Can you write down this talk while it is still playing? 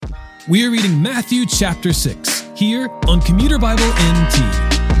We are reading Matthew chapter 6 here on Commuter Bible NT.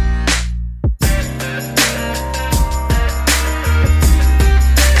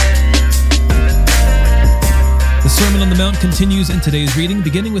 The Sermon on the Mount continues in today's reading,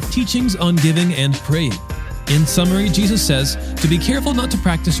 beginning with teachings on giving and praying. In summary, Jesus says to be careful not to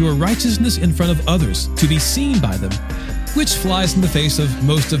practice your righteousness in front of others, to be seen by them, which flies in the face of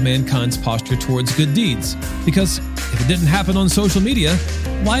most of mankind's posture towards good deeds. Because if it didn't happen on social media,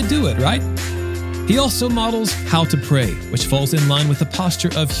 why do it, right? He also models how to pray, which falls in line with the posture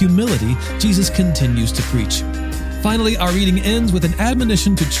of humility Jesus continues to preach. Finally, our reading ends with an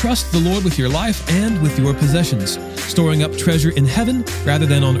admonition to trust the Lord with your life and with your possessions, storing up treasure in heaven rather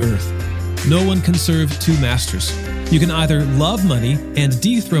than on earth. No one can serve two masters. You can either love money and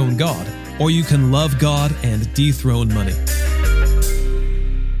dethrone God, or you can love God and dethrone money.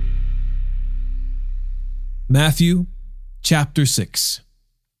 Matthew chapter 6.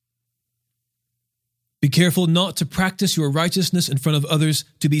 Be careful not to practice your righteousness in front of others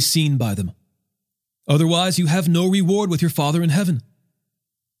to be seen by them. Otherwise, you have no reward with your Father in heaven.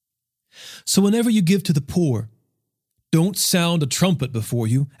 So whenever you give to the poor, don't sound a trumpet before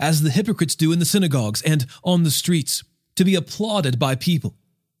you, as the hypocrites do in the synagogues and on the streets, to be applauded by people.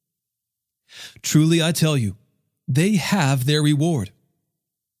 Truly, I tell you, they have their reward.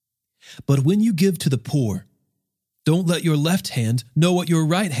 But when you give to the poor, don't let your left hand know what your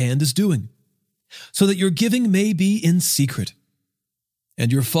right hand is doing, so that your giving may be in secret.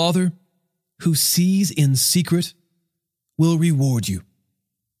 And your Father, who sees in secret, will reward you.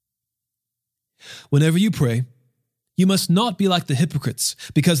 Whenever you pray, you must not be like the hypocrites,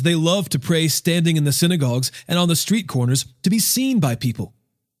 because they love to pray standing in the synagogues and on the street corners to be seen by people.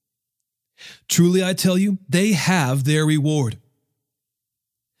 Truly, I tell you, they have their reward.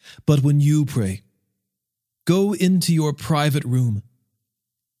 But when you pray, go into your private room,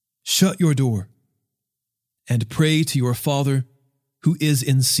 shut your door, and pray to your Father who is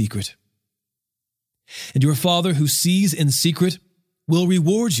in secret. And your Father who sees in secret will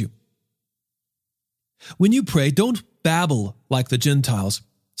reward you. When you pray, don't babble like the Gentiles,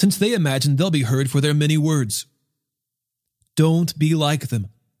 since they imagine they'll be heard for their many words. Don't be like them,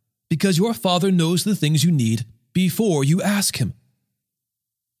 because your Father knows the things you need before you ask Him.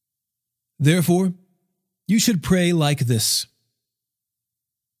 Therefore, you should pray like this: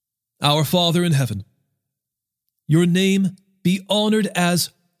 Our Father in heaven, your name be honored as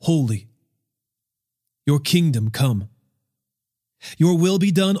holy. Your kingdom come. Your will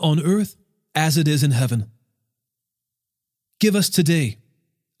be done on earth as it is in heaven. Give us today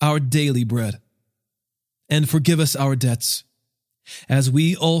our daily bread, and forgive us our debts, as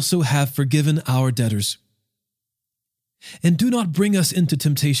we also have forgiven our debtors. And do not bring us into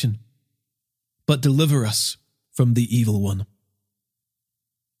temptation, but deliver us from the evil one.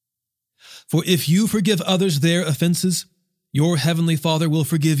 For if you forgive others their offenses, your heavenly Father will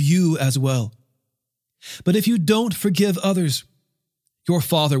forgive you as well. But if you don't forgive others, your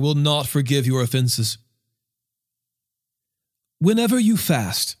Father will not forgive your offenses. Whenever you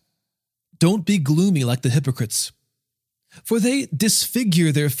fast, don't be gloomy like the hypocrites, for they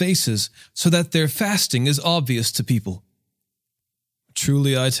disfigure their faces so that their fasting is obvious to people.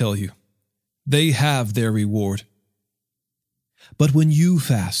 Truly, I tell you, they have their reward. But when you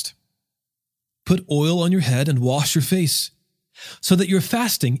fast, put oil on your head and wash your face, so that your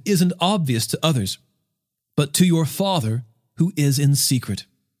fasting isn't obvious to others, but to your Father who is in secret.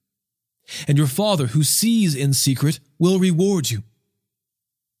 And your Father who sees in secret will reward you.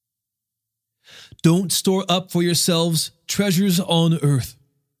 Don't store up for yourselves treasures on earth,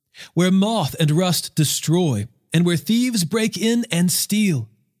 where moth and rust destroy, and where thieves break in and steal.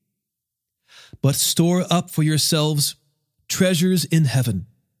 But store up for yourselves treasures in heaven,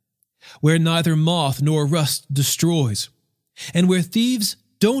 where neither moth nor rust destroys, and where thieves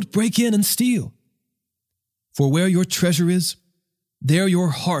don't break in and steal. For where your treasure is, there your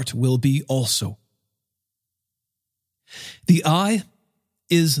heart will be also. The eye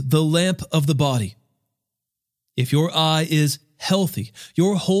is the lamp of the body. If your eye is healthy,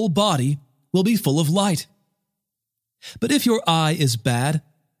 your whole body will be full of light. But if your eye is bad,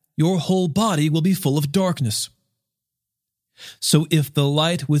 your whole body will be full of darkness. So if the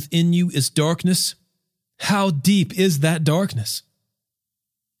light within you is darkness, how deep is that darkness?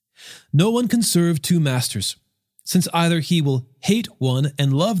 No one can serve two masters, since either he will hate one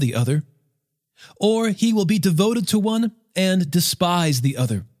and love the other, or he will be devoted to one and despise the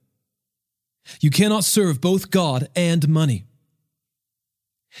other. You cannot serve both God and money.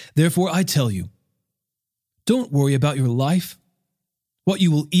 Therefore, I tell you, don't worry about your life, what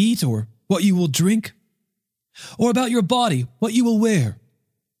you will eat or what you will drink, or about your body, what you will wear.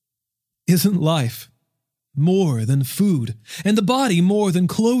 isn't life more than food, and the body more than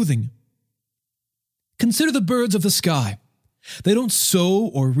clothing? Consider the birds of the sky. They don't sow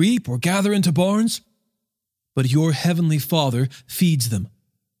or reap or gather into barns, but your heavenly Father feeds them.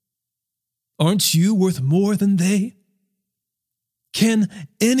 Aren't you worth more than they? Can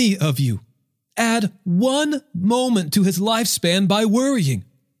any of you add 1 moment to his lifespan by worrying?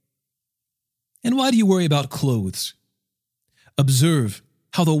 And why do you worry about clothes? Observe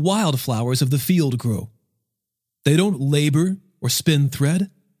how the wildflowers of the field grow. They don't labor or spin thread.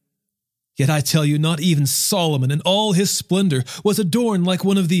 Yet I tell you, not even Solomon in all his splendor was adorned like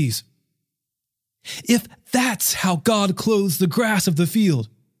one of these. If that's how God clothes the grass of the field,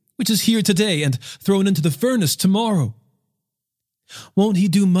 which is here today and thrown into the furnace tomorrow, won't he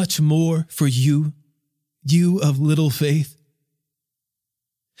do much more for you, you of little faith?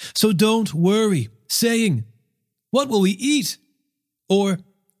 So don't worry, saying, "What will we eat?" Or,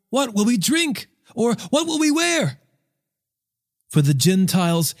 "What will we drink?" Or, "What will we wear?" For the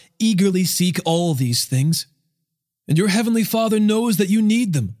Gentiles eagerly seek all these things, and your heavenly Father knows that you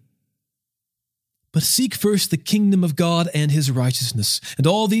need them. But seek first the kingdom of God and his righteousness, and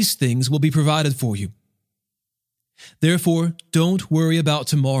all these things will be provided for you. Therefore, don't worry about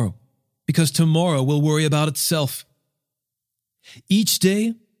tomorrow, because tomorrow will worry about itself. Each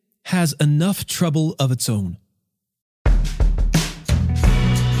day has enough trouble of its own.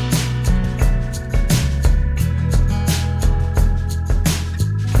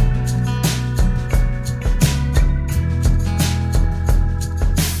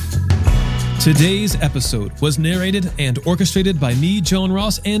 Today's episode was narrated and orchestrated by me, John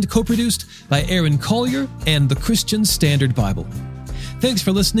Ross, and co-produced by Aaron Collier and the Christian Standard Bible. Thanks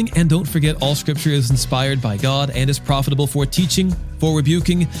for listening, and don't forget all scripture is inspired by God and is profitable for teaching, for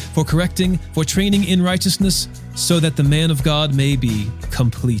rebuking, for correcting, for training in righteousness, so that the man of God may be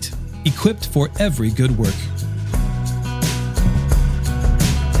complete, equipped for every good work.